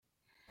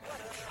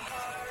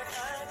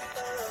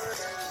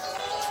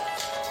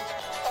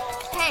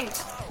Hey,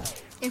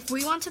 if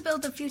we want to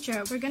build the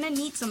future, we're gonna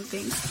need some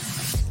things.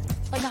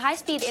 Like a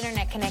high-speed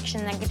internet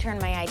connection that can turn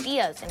my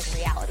ideas into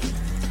reality.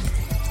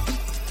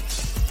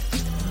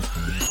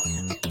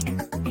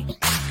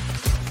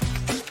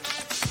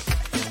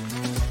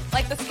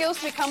 Like the skills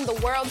to become the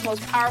world's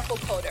most powerful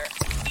coder.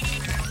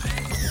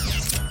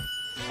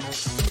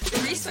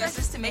 The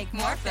resources to make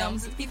more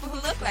films with people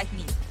who look like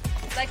me.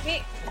 Like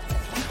me.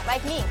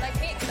 Like me.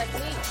 Like me. Like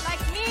me.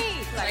 Like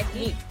me. Like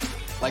me.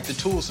 Like the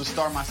tools to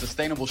start my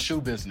sustainable shoe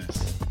business.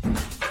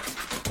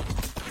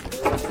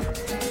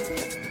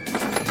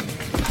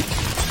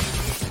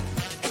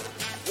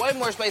 Way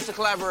more space to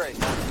collaborate.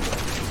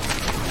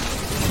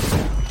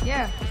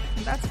 Yeah,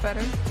 that's better.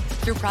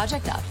 Through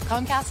Project Up,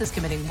 Comcast is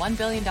committing $1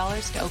 billion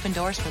to open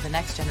doors for the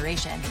next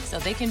generation so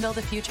they can build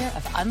a future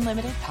of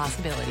unlimited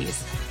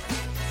possibilities.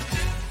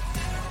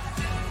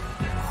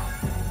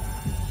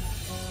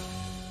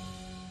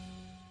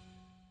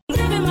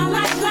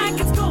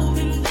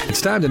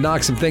 It's time to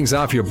knock some things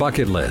off your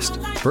bucket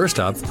list. First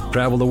up,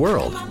 travel the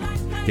world.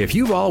 If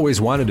you've always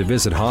wanted to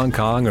visit Hong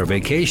Kong or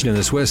vacation in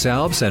the Swiss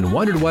Alps and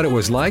wondered what it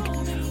was like,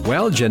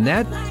 well,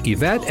 Jeanette,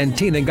 Yvette, and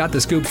Tina got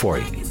the scoop for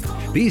you.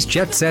 These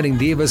jet-setting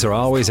divas are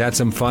always at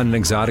some fun and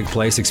exotic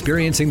place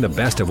experiencing the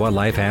best of what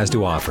life has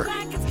to offer.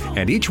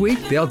 And each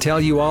week, they'll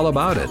tell you all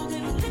about it.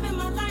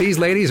 These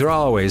ladies are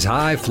always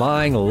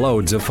high-flying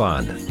loads of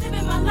fun.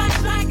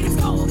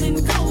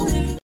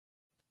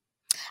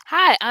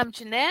 Hi, I'm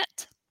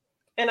Jeanette.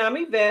 And I'm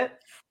Yvette.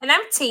 And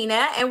I'm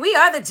Tina, and we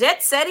are the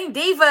Jet Setting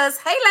Divas.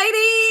 Hey,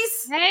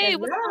 ladies. Hey,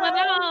 what's going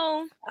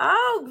on?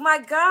 Oh, my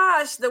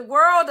gosh. The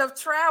world of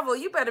travel.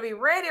 You better be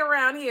ready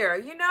around here,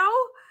 you know?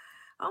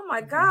 Oh,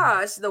 my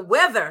gosh. The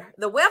weather.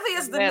 The weather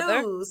is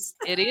the news.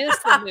 It is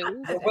the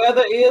news. The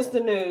weather is the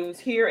news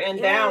here in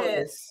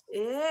Dallas.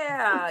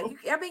 Yeah.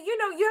 I mean, you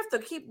know, you have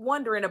to keep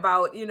wondering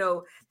about, you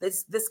know,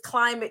 this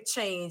climate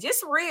change.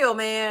 It's real,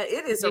 man.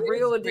 It is a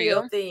real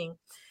deal thing.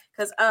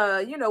 Because,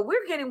 you know,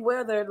 we're getting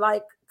weather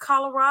like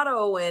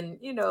Colorado and,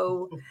 you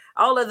know,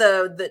 all of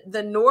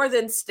the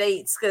northern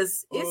states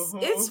because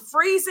it's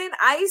freezing,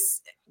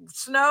 ice,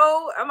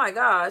 snow. Oh, my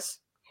gosh.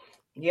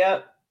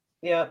 Yep.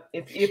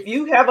 If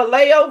you have a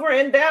layover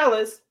in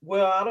Dallas,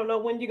 well, I don't know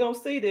when you're going to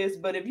see this,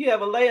 but if you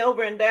have a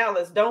layover in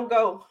Dallas, don't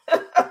go.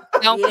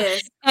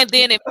 Yes. And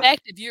then, in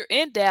fact, if you're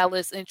in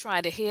Dallas and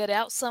trying to head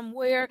out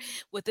somewhere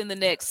within the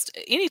next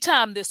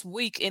anytime this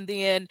week and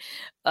then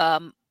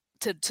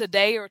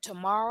today or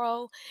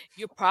tomorrow,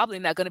 you're probably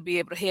not going to be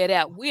able to head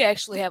out. We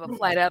actually have a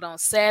flight out on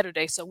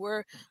Saturday, so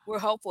we're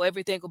hopeful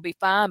everything will be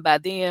fine by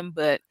then.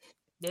 But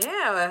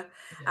yeah,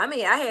 I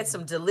mean, I had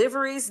some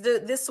deliveries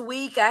this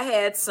week. I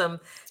had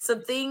some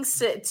things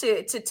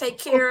to take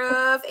care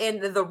of,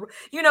 and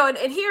you know,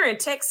 and here in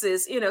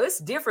Texas, you know, it's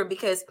different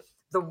because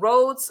the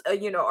roads,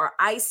 you know, are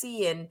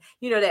icy and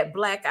you know that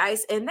black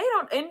ice, and they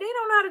don't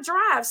know how to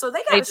drive, so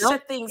they got to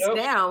shut things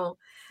down.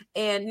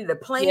 And the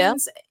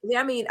planes,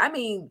 I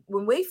mean,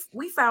 when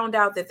we found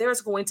out that there's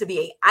going to be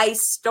an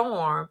ice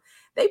storm,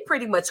 they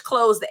pretty much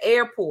closed the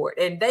airport,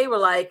 and they were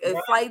like,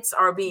 flights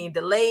are being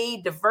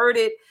delayed,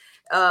 diverted,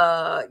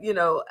 you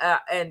know,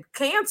 and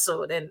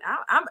canceled. And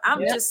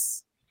I'm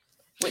just,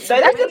 they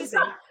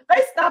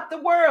stopped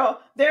the world.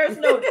 There's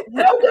no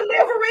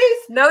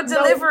deliveries, no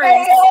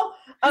deliveries.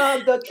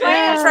 The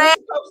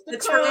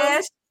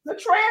trash. The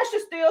trash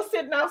is still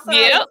sitting outside.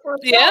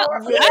 Yeah.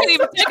 I ain't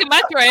even taking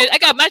my trash. I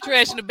got my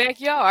trash in the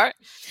backyard.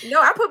 No,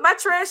 I put my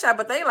trash out,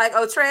 but they like,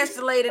 oh, trash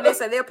delayed, and they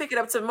said they'll pick it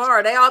up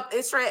tomorrow.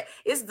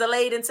 It's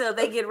delayed until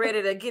they get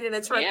ready to get in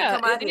the truck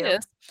and come out here.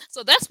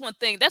 So that's one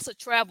thing. That's a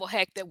travel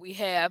hack that we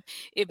have.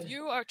 If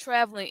you are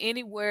traveling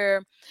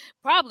anywhere,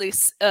 probably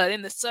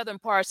in the southern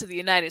parts of the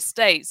United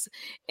States,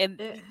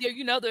 and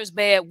you know there's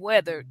bad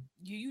weather,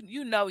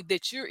 you know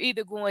that you're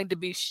either going to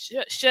be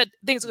shut.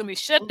 Things are going to be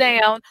shut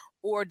down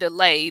or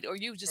delayed, or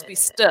you just be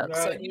stuck.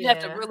 So you have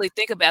to really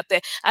think about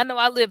that. I know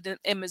I lived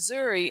in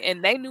Missouri,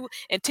 and they knew,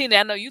 and Tina,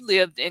 I know you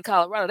lived in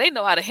Colorado. They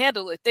know how to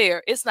handle it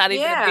there. It's not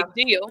even a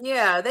big deal.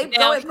 Yeah, they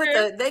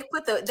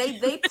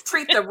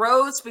treat the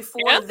roads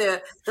before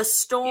the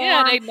storm.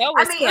 Yeah, they know.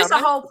 I mean, it's a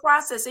whole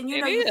process, and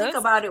you think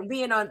about it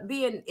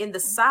being in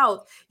the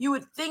South, you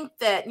would think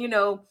that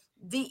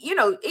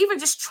even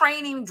just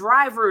training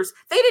drivers,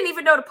 they didn't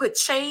even know to put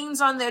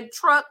chains on their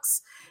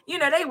trucks. You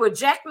know, they were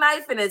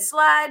jackknifing and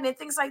sliding and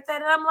things like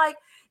that. And I'm like,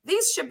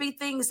 these should be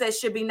things that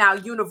should be now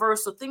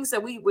universal, things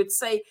that we would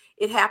say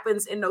it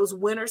happens in those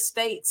winter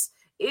states.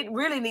 It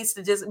really needs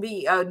to just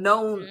be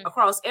known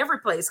across every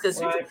place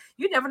because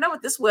you never know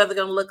what this weather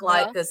going to look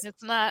like. Because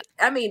it's not.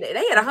 I mean,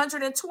 they had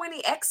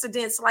 120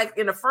 accidents like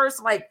in the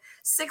first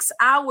 6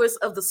 hours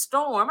of the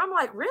storm. I'm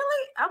like,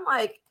 really? I'm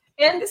like,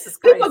 and this is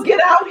crazy. People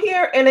get out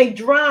here and they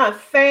drive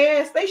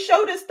fast. They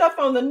show this stuff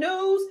on the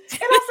news.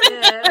 And I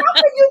said, how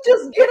can you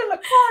just get in the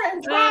car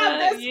and drive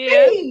that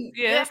speed?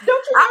 Yeah.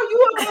 Don't you know you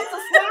are about to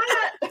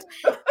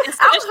slide?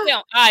 especially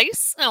on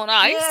ice. On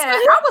ice. Yeah,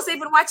 I was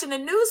even watching the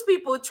news.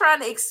 People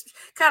trying to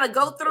kind of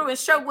go through and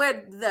show where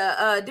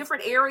the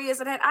different areas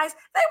that had ice.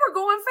 They were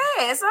going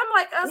fast. I'm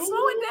like,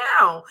 slow it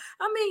down.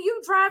 I mean,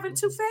 you driving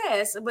too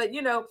fast. But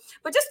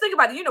but just think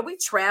about it. We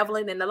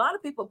traveling, and a lot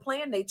of people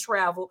plan they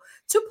travel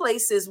to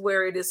places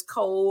where it is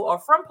cold or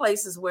from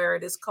places where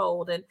it is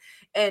cold, and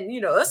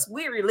us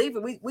we were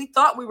leaving. We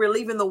thought we were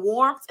leaving the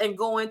warmth and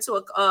going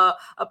to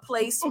a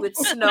place with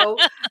snow.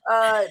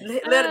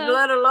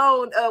 Let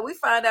alone we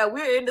find out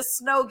we're in the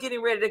snow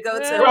getting ready to go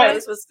to a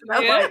place with snow.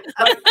 Yeah.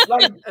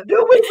 Like,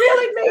 do we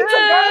really need to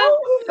go?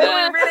 Do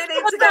we really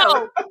need to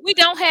go? We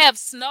don't have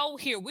snow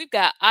here. We've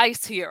got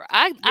ice here.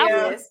 I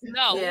want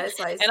snow,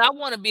 and I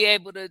want to be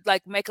able to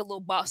like make a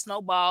little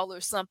snowball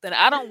or something.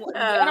 I don't want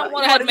to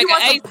have to make an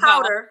ice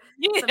powder.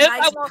 Some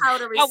nice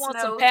powdery I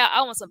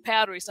want some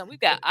powdery stuff. We've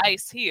got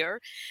ice here,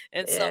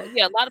 and so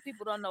a lot of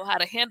people don't know how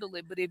to handle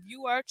it. But if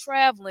you are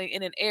traveling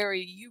in an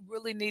area, you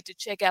really need to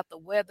check out the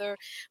weather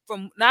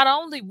from not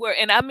only where.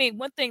 And I mean,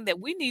 one thing that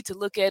we need to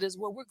look at is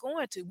where we're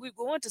going to. We're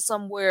going to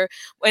somewhere,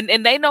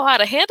 and they know how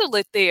to handle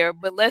it there.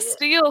 But let's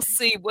still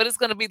see what it's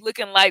going to be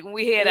looking like when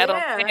we head out on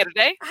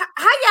Saturday. How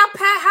y'all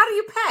pack? How do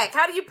you pack?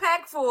 How do you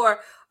pack for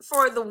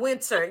the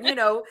winter?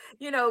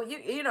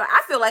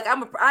 I feel like I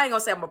ain't gonna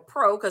say I'm a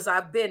pro because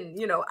I've been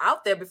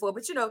out there before,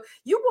 but you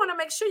want to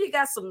make sure you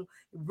got some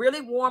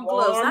really warm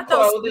gloves, not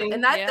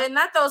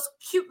those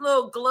cute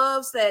little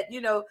gloves that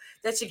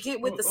that you get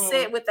with the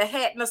set with the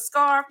hat and the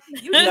scarf.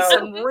 You need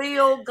some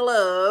real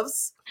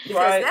gloves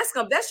because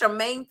that's your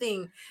main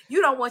thing.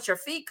 You don't want your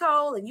feet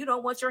cold and you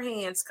don't want your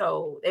hands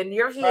cold and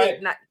your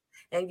head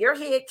your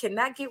head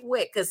cannot get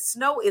wet because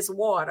snow is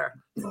water.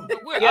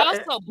 But we're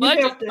also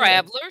budget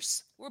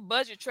travelers. We're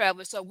budget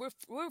travelers, so we're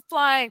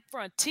flying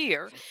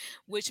Frontier,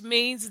 which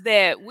means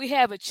that we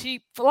have a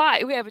cheap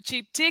flight. We have a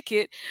cheap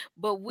ticket,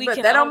 but we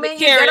can only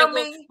carry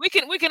we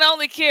can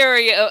only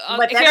carry a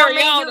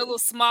little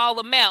small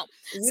amount.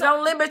 You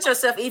don't limit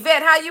yourself,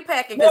 Yvette. How you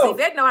packing? Because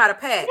Yvette know how to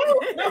pack.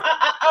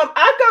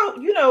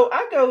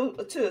 I go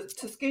to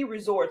ski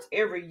resorts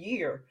every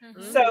year,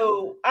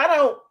 so I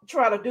don't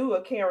try to do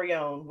a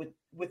carry-on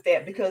with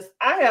that because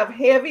I have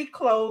heavy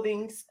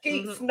clothing,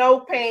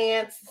 snow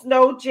pants,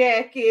 snow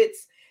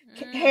jackets,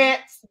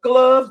 hats,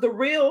 gloves, the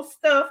real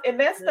stuff, and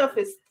that stuff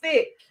is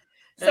thick.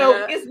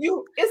 So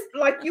it's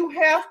like you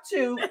have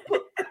to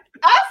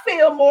I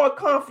feel more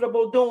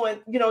comfortable doing,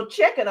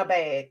 checking a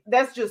bag.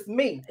 That's just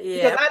me.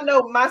 Because I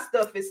know my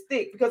stuff is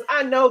thick because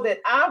I know that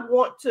I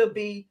want to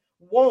be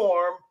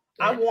warm.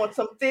 I want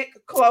some thick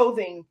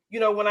clothing,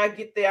 when I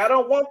get there. I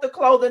don't want the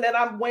clothing that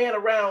I'm wearing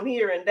around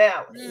here in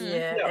Dallas.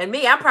 Yeah. And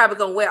me, I'm probably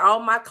going to wear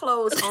all my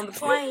clothes on the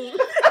plane.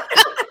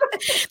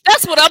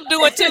 That's what I'm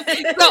doing too. So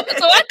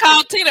I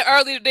called Tina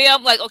earlier today.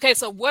 I'm like, okay,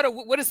 so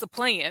what is the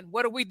plan?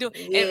 What are we doing?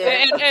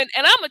 And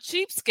I'm a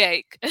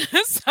cheapskate.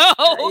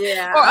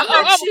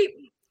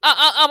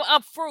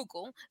 I'm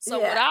frugal. So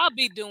what I'll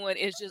be doing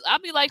is I'll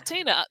be like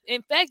Tina.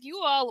 In fact,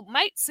 you all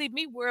might see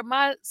me wear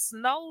my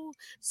snow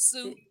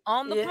suit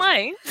on the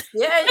plane.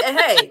 Yeah.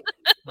 Hey.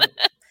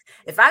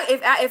 If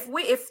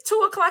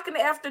 2:00 in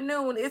the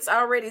afternoon, it's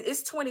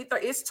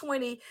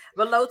 20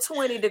 below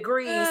 20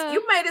 degrees.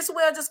 You might as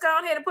well just go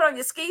ahead and put on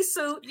your ski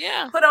suit,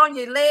 put on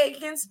your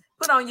leggings,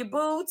 put on your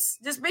boots,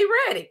 just be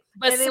ready.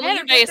 But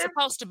Saturday is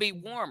supposed to be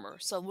warmer,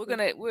 so but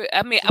again,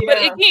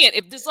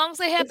 as long as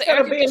they have the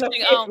air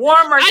conditioning on,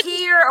 warmer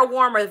here or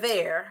warmer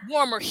there?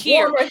 Warmer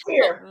here.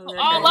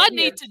 All I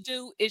need to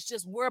do is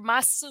just wear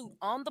my suit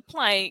on the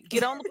plane,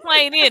 get on the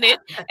plane in it,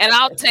 and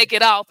I'll take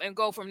it off and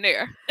go from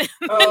there.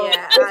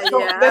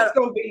 That's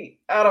gonna be.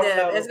 I don't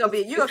know. It's gonna be.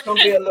 It's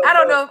gonna be a little. I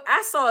don't know.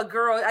 I saw a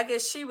girl. I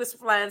guess she was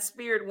flying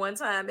Spirit one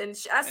time, and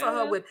I saw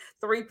her with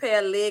 3 pair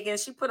of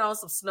leggings. She put on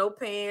some snow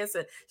pants,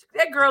 and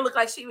that girl looked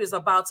like she was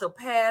about to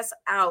pass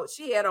out.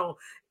 She had on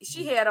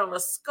a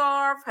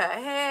scarf, her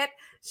hat.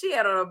 She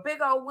had on a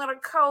big old winter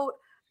coat.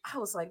 I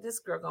was like, this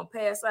girl gonna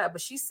pass out.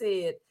 But she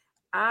said,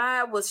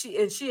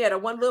 she had a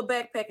one little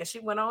backpack, and she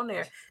went on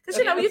there because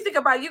you think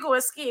about you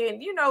going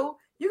skiing, you're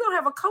gonna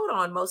have a coat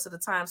on most of the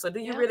time. So do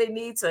you really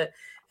need to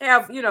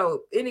have,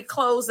 any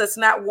clothes that's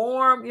not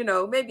warm,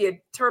 maybe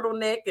a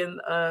turtleneck and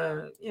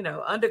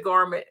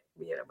undergarment,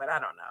 but I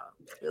don't know.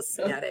 We'll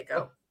see how that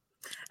go.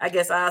 I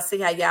guess I'll see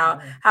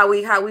how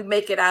we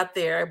make it out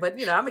there. But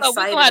I'm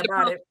excited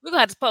about it. We're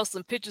gonna have to post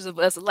some pictures of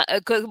us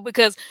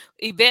because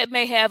Yvette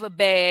may have a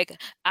bag.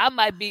 I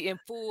might be in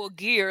full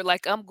gear,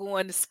 like I'm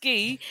going to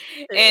ski,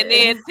 and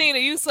then Tina,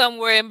 you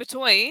somewhere in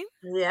between.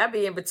 Yeah, I'll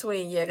be in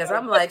between. Yeah, because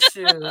I'm like,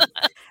 shoot.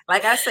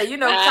 Like I say, we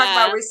talk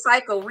about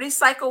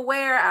recycle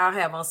wear. I'll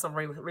have on some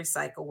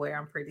recycle wear.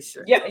 I'm pretty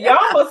sure. Yeah,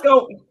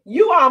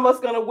 you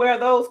almost gonna wear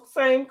those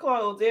same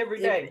clothes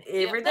every day.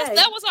 Every day.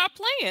 That was our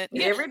plan.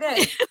 Every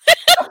day.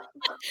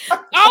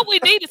 All we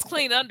need is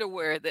clean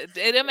underwear.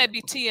 That may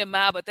be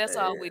TMI, but that's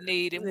all we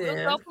need, and we'll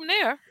go from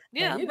there.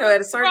 Yeah, and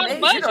at a certain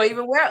age, you don't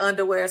even wear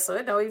underwear, so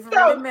it don't even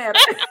really matter.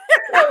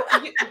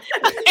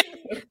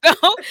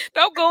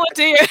 Don't go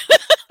into here.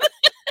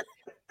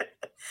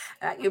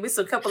 Give me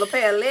some couple of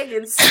pair of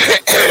leggings.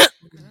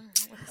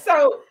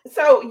 So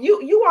So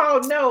you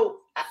all know,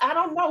 I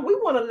don't know. We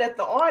want to let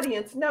the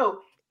audience know.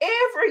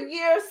 Every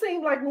year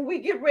seems like when we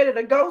get ready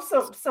to go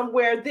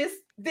somewhere, this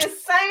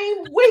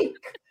same week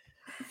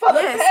for the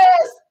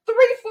past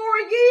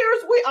 3-4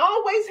 years, we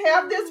always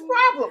have this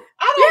problem.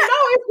 I don't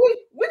know if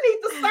we need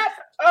to stop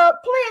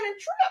planning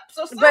trips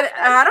or something. But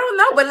I don't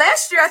know. But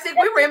last year I think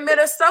we were in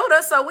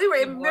Minnesota, so we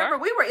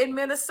were in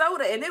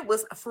Minnesota, and it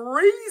was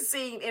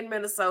freezing in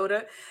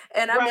Minnesota.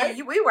 And I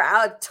mean, we were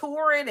out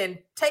touring and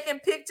taking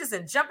pictures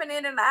and jumping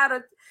in and out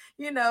of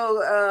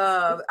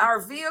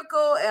our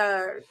vehicle.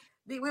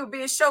 We were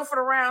being chauffeured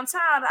around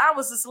town. I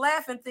was just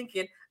laughing,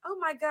 thinking, oh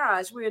my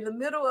gosh, we're in the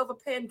middle of a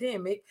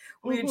pandemic.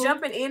 We're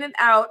jumping in and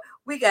out.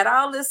 We got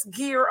all this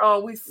gear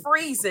on. We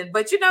freezing.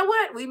 But you know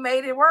what? We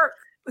made it work.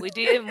 We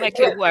did make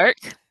it work.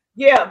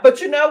 Yeah,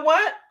 but you know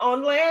what?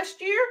 On last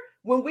year,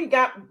 when we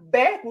got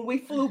back, when we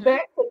flew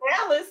back to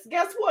Dallas,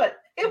 guess what?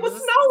 It was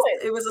snowing.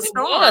 It was a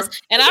storm.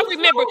 And I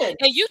remember,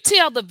 and you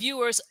tell the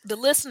viewers, the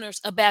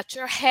listeners, about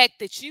your hack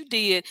that you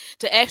did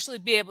to actually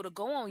be able to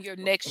go on your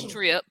next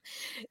trip.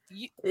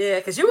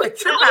 Because you were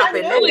trip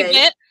hopping that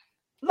day.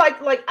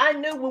 Like I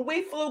knew when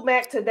we flew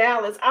back to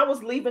Dallas, I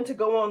was leaving to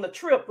go on the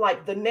trip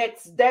like the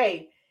next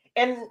day,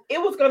 and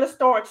it was going to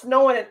start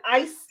snowing and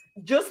ice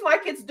just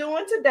like it's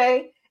doing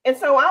today. And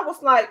so I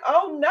was like,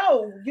 oh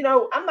no,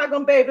 I'm not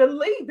going to be able to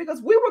leave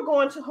because we were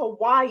going to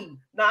Hawaii.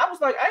 Now I was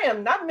like, I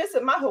am not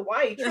missing my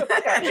Hawaii trip. I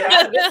got to get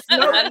out of this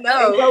snow and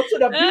go to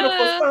the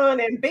beautiful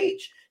sun and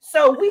beach.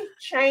 So we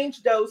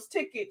changed those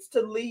tickets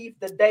to leave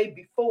the day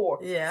before.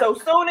 Yeah. So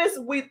soon as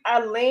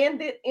I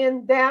landed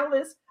in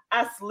Dallas,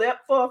 I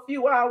slept for a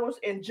few hours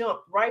and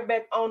jumped right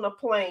back on the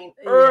plane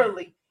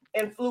early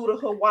and flew to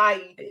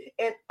Hawaii.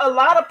 And a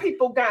lot of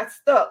people got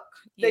stuck.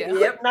 They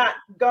could not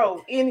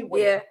go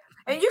anywhere. Yeah.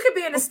 And you could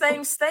be in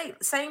the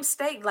same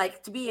state,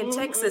 like to be in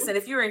Texas. And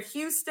if you're in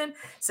Houston,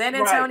 San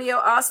Antonio,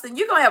 Austin,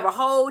 you're gonna have a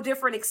whole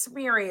different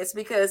experience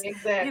because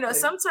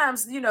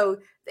sometimes the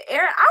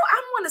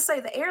I want to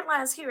say the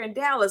airlines here in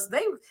Dallas,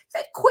 they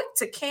quick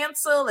to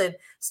cancel and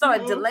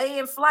start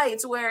delaying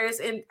flights. Whereas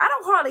I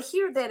don't hardly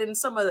hear that in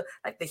some of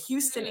the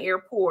Houston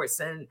airports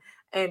and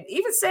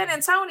even San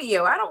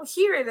Antonio. I don't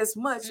hear it as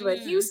much, but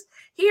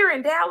here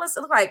in Dallas,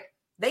 it looks like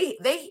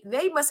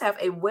they must have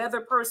a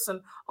weather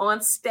person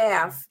on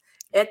staff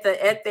at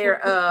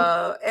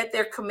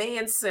their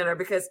command center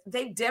because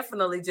they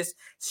definitely just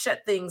shut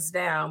things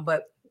down.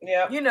 But you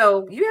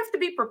have to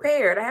be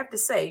prepared, I have to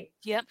say.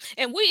 Yeah.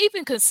 And we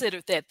even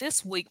considered that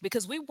this week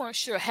because we weren't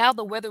sure how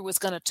the weather was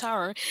going to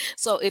turn.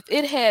 So if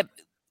it had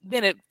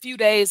been a few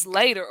days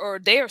later or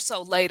a day or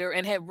so later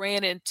and had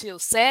ran until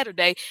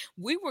Saturday,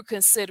 we were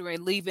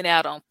considering leaving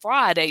out on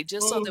Friday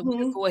just so that we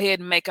could go ahead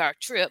and make our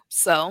trip.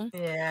 So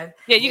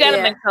you got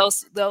to make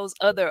those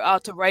other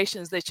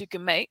alterations that you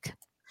can make.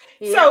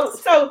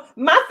 So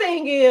my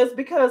thing is,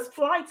 because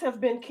flights have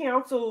been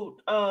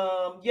canceled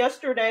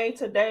yesterday,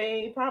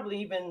 today,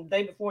 probably even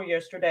day before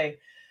yesterday,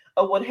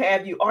 or what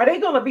have you, are they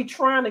going to be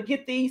trying to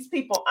get these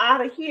people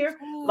out of here?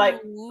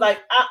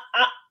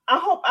 I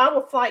hope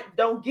our flight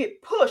don't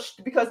get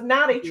pushed because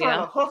now they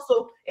trying to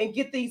hustle and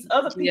get these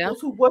other people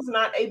who was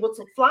not able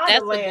to fly.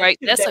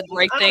 That's a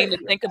great thing to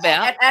think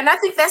about. And I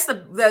think that's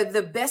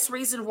the best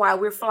reason why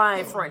we're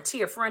flying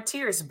Frontier.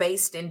 Frontier is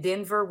based in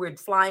Denver. We're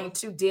flying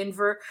to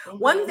Denver.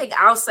 One thing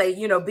I'll say,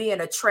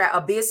 being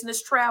a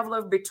business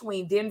traveler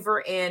between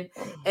Denver and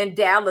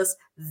Dallas,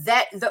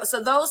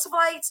 so those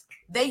flights,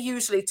 they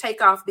usually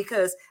take off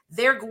because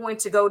they're going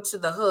to go to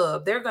the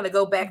hub. They're going to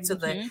go back to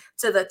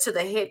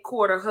the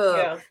headquarter hub.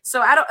 Yeah.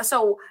 So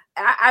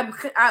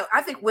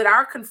I think with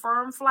our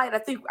confirmed flight, I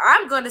think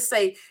I'm going to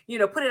say,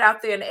 put it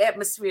out there in the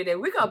atmosphere that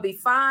we're going to be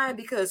fine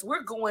because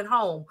we're going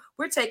home.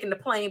 We're taking the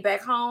plane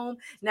back home.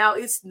 Now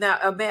it's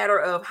not a matter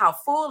of how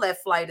full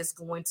that flight is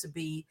going to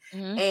be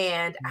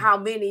and how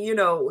many,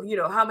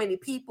 how many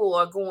people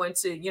are going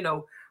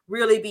to,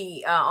 really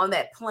be on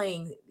that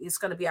plane. Is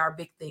going to be our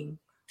big thing.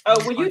 Oh,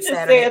 well, you just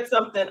said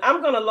something.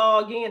 I'm going to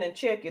log in and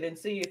check it and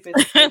see if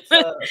it's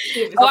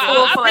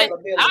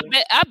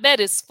I bet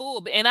it's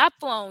full. And I've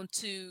flown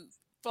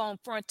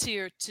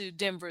Frontier to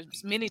Denver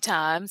many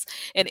times,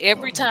 and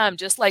every time,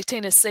 just like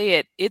Tina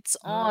said, it's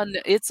on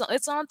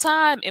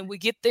time, and we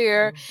get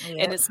there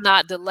and it's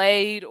not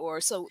delayed or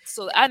so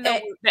I know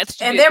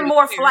and there are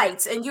more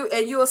flights, and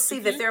you'll see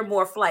that there are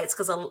more flights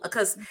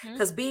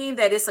because being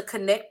that it's a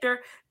connector,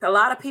 a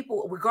lot of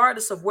people,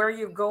 regardless of where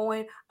you're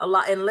going,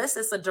 unless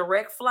it's a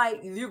direct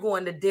flight, you're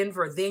going to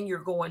Denver, then you're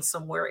going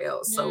somewhere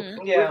else. So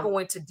we're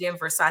going to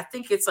Denver. So I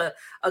think it's a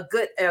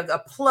good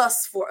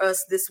plus for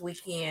us this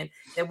weekend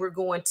that we're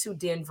going to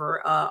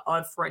Denver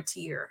on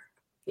Frontier.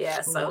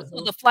 Yeah, so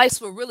the flights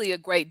were really a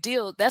great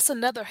deal. That's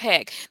another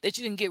hack that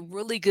you can get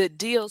really good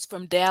deals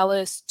from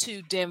Dallas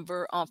to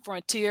Denver on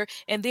Frontier,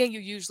 and then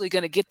you're usually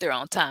going to get there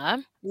on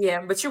time.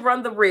 Yeah, but you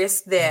run the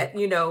risk that,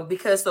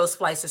 because those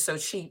flights are so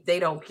cheap, they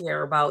don't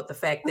care about the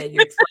fact that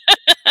you're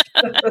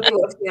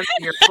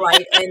your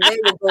flight, and they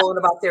will go on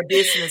about their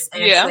business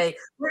and say,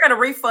 gonna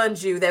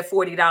refund you that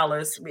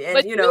 $40, and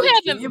But you know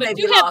you may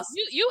be lost.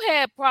 You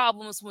had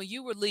problems when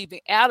you were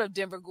leaving out of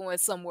Denver, going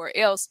somewhere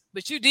else,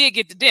 but you did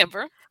get to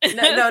Denver.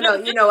 No.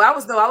 You know, I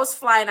was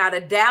flying out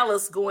of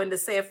Dallas going to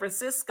San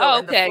Francisco. Oh,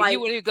 and okay, you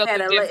would go to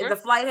Denver. The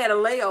flight had a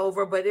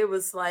layover, but it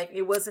was like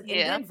it wasn't in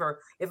Denver.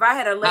 If I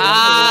had a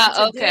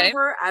layover to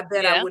Denver, I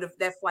bet I would have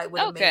that flight would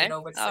have made it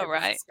over to San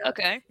Francisco.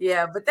 Okay.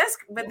 Yeah, but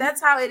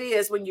that's how it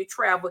is when you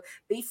travel.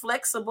 Be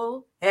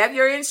flexible, have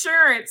your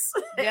insurance,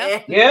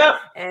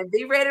 and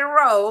be ready to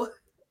roll.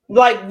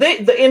 Like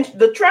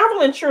the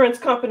travel insurance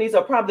companies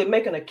are probably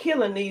making a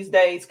killing these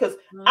days, because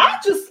I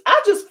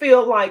just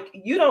feel like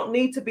you don't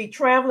need to be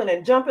traveling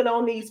and jumping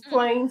on these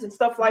planes and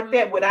stuff like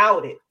that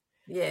without it.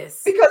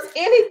 Yes, because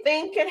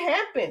anything can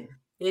happen.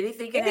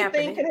 Anything can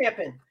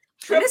happen.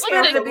 Trips,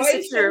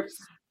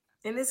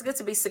 and it's good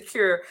to be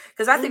secure,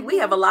 because I think we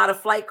have a lot of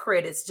flight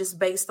credits just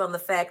based on the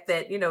fact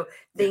that, you know,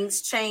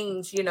 things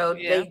change, you know,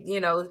 they, you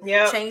know,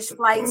 change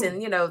flights,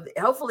 and, you know,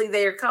 hopefully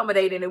they're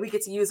accommodating and we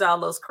get to use all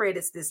those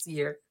credits this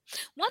year.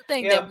 One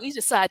thing that we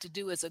decide to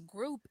do as a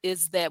group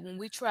is that when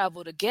we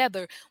travel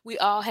together, we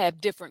all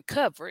have different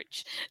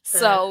coverage.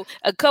 So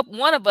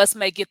one of us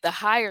may get the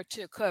higher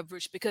tier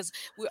coverage because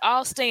we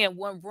all stay in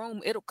one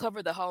room. It'll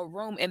cover the whole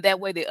room, and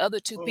that way the other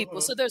two people.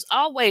 So there's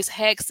always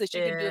hacks that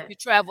you can do if you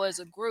travel as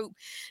a group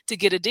to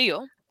get a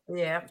deal.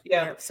 Yeah.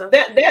 So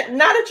that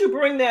now that you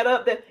bring that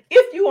up, that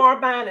if you are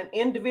buying an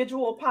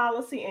individual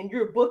policy and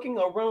you're booking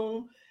a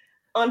room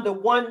under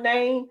one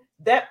name,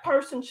 that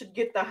person should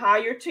get the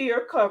higher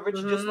tier coverage,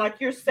 just like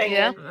you're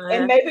saying,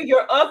 and maybe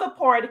your other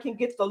party can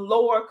get the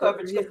lower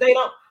coverage, because they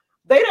don't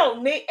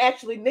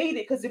actually need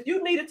it. Because if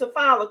you needed to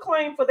file a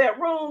claim for that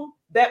room,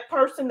 that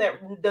person that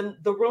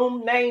the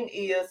room name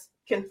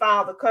can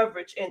file the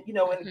coverage and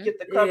and get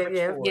the coverage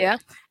for it.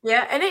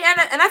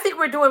 And I think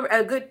we're doing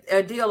a good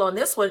deal on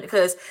this one,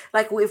 because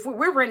like if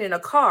we're renting a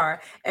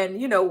car, and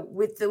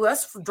with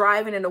us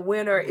driving in the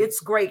winter, it's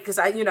great because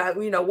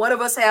one of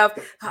us have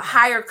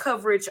higher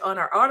coverage on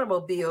our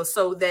automobile,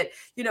 so that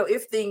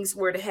if things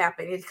were to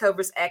happen, it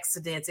covers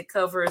accidents, it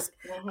covers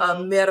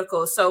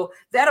medical, so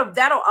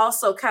that'll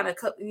also kind of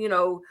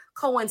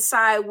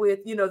coincide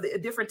with the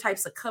different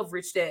types of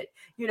coverage that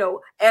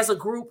as a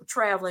group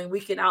traveling we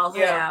can all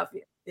have.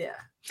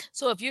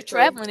 So if you're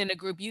traveling in a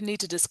group, you need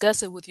to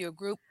discuss it with your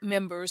group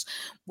members,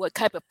 what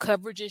type of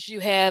coverages you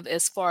have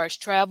as far as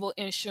travel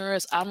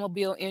insurance,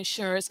 automobile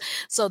insurance,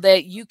 so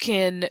that you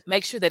can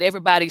make sure that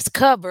everybody's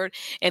covered.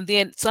 And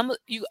then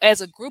you as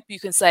a group, you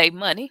can save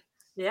money.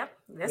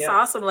 That's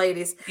awesome,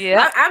 ladies.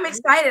 I'm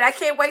excited. I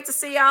can't wait to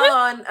see y'all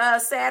on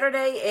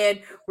Saturday, and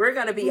we're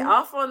gonna be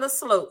off on the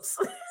slopes.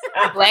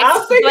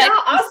 I'll see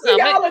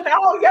y'all in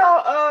all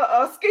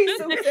y'all ski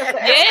suits.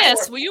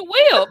 Yes, well, you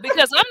will,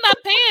 because I'm not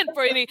paying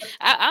for any.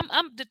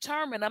 I'm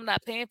determined. I'm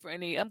not paying for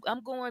any. I'm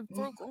going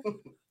frugal.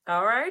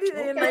 All righty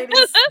then,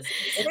 ladies.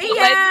 See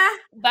ya.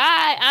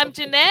 Bye. I'm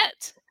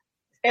Jeanette,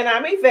 and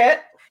I'm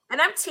Yvette,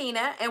 and I'm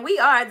Tina, and we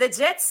are the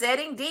Jet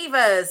Setting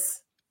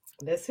Divas.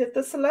 Let's hit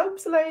the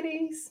slopes,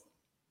 ladies.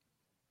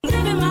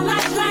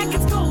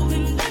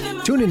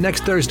 Tune in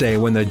next Thursday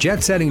when the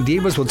Jet Setting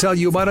Divas will tell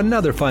you about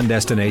another fun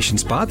destination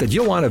spot that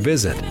you'll want to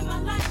visit.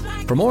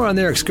 For more on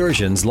their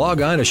excursions, log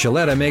on to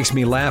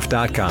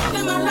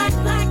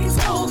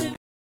ShalettaMakesMeLaugh.com.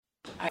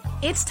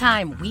 It's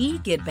time we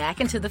get back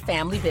into the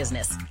family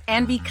business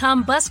and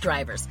become bus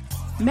drivers.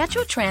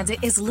 Metro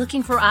Transit is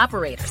looking for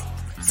operators.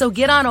 So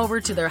get on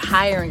over to their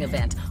hiring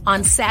event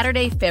on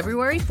Saturday,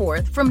 February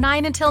 4th from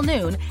 9 until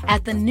noon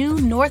at the new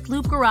North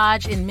Loop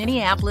Garage in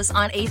Minneapolis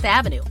on 8th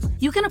Avenue.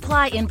 You can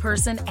apply in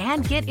person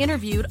and get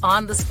interviewed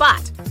on the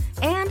spot.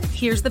 And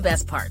here's the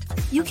best part.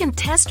 You can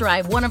test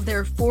drive one of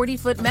their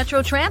 40-foot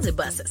Metro Transit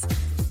buses.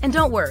 And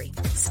don't worry,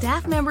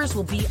 staff members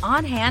will be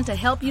on hand to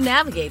help you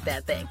navigate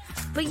that thing.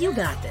 But you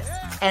got this.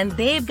 And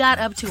they've got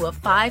up to a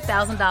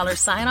 $5,000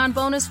 sign-on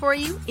bonus for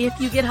you if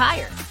you get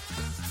hired.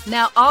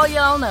 Now, all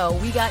y'all know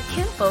we got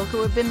kinfolk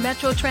who have been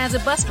Metro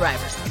Transit bus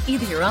drivers,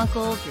 either your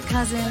uncle, your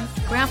cousin,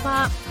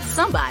 grandpa,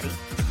 somebody.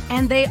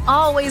 And they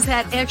always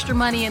had extra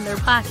money in their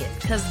pocket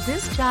because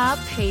this job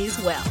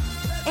pays well.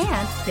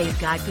 And they've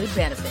got good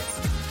benefits.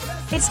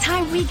 It's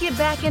time we get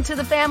back into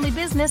the family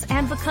business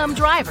and become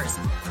drivers.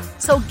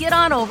 So get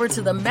on over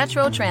to the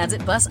Metro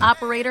Transit bus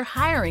operator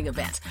hiring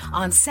event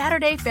on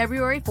Saturday,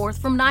 February 4th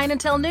from 9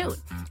 until noon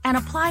and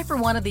apply for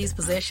one of these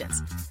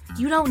positions.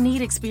 You don't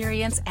need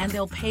experience, and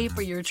they'll pay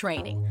for your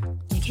training.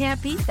 You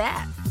can't beat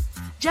that.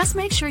 Just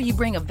make sure you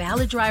bring a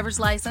valid driver's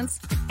license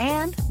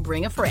and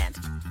bring a friend.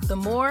 The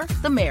more,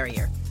 the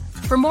merrier.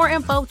 For more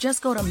info,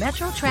 just go to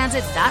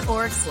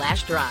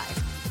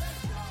metrotransit.org/drive.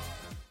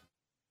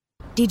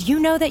 Did you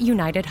know that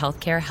United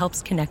Healthcare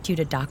helps connect you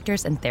to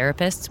doctors and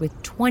therapists with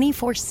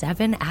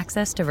 24/7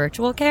 access to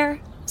virtual care?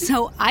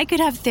 So I could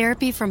have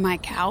therapy from my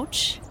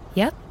couch?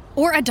 Yep.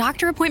 Or a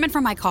doctor appointment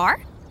from my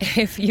car?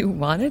 If you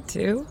wanted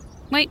to.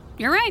 Wait,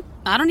 you're right.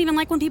 I don't even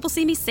like when people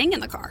see me sing in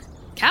the car.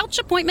 Couch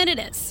appointment it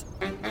is.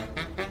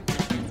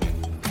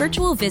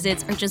 Virtual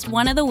visits are just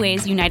one of the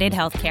ways United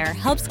Healthcare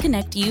helps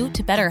connect you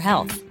to better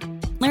health.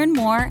 Learn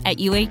more at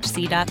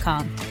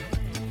uhc.com.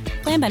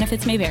 Plan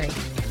benefits may vary.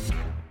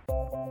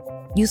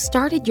 You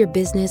started your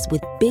business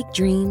with big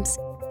dreams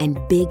and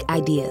big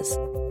ideas.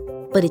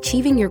 But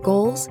achieving your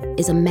goals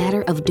is a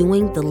matter of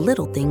doing the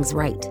little things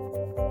right.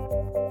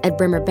 At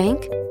Bremer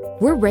Bank,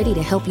 we're ready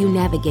to help you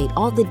navigate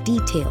all the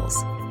details,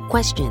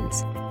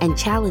 questions, and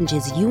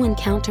challenges you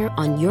encounter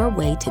on your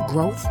way to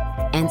growth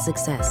and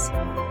success.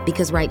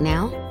 Because right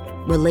now,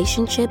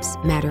 relationships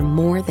matter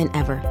more than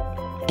ever,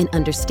 and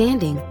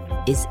understanding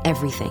is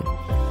everything.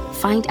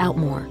 Find out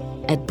more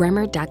at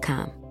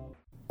bremer.com.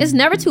 It's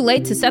never too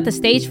late to set the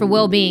stage for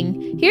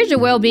well-being. Here's your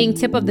well-being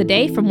tip of the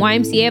day from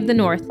YMCA of the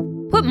North.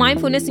 Put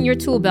mindfulness in your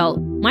tool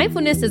belt.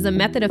 Mindfulness is a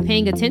method of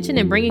paying attention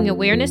and bringing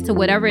awareness to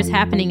whatever is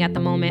happening at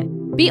the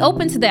moment. Be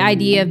open to the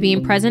idea of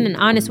being present and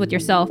honest with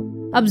yourself.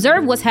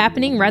 Observe what's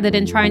happening rather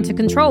than trying to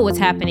control what's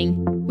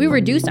happening. We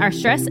reduce our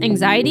stress,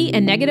 anxiety,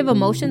 and negative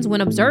emotions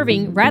when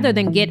observing rather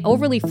than get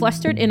overly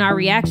flustered in our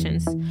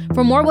reactions.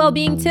 For more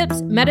well-being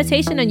tips,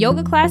 meditation, and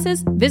yoga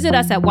classes, visit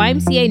us at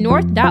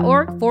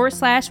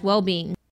ymcanorth.org/well-being.